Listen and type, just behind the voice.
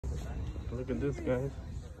Look at this, guys.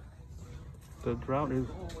 The drought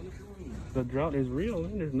is real,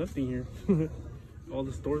 man. There's nothing here. All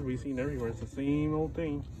the stores we've seen everywhere, it's the same old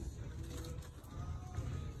thing.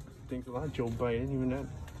 Thanks a lot, Joe Biden. Even that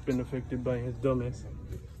been affected by his dumbass,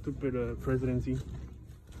 stupid presidency.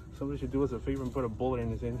 Somebody should do us a favor and put a bullet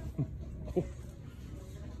in his head.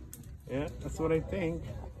 Yeah, that's what I think.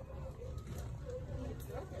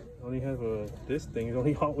 I only have this thing. It's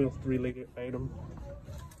only Hot Wheels related item.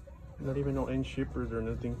 Not even no end shippers or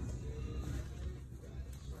nothing.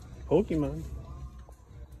 Pokemon.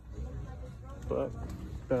 But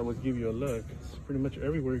that would give you a look. It's pretty much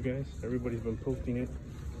everywhere, guys. Everybody's been posting it.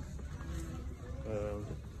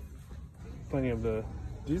 Plenty of the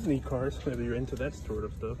Disney cars, if you're into that sort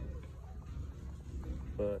of stuff.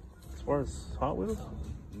 But as far as Hot Wheels,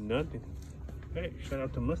 nothing. Hey, shout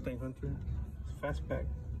out to Mustang Hunter. It's Fastback,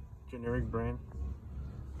 generic brand.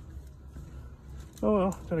 Oh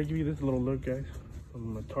well, thought I'd give you this little look, guys.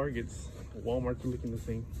 From Targets, Walmart's looking the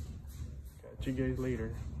same. Catch you guys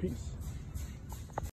later. Peace.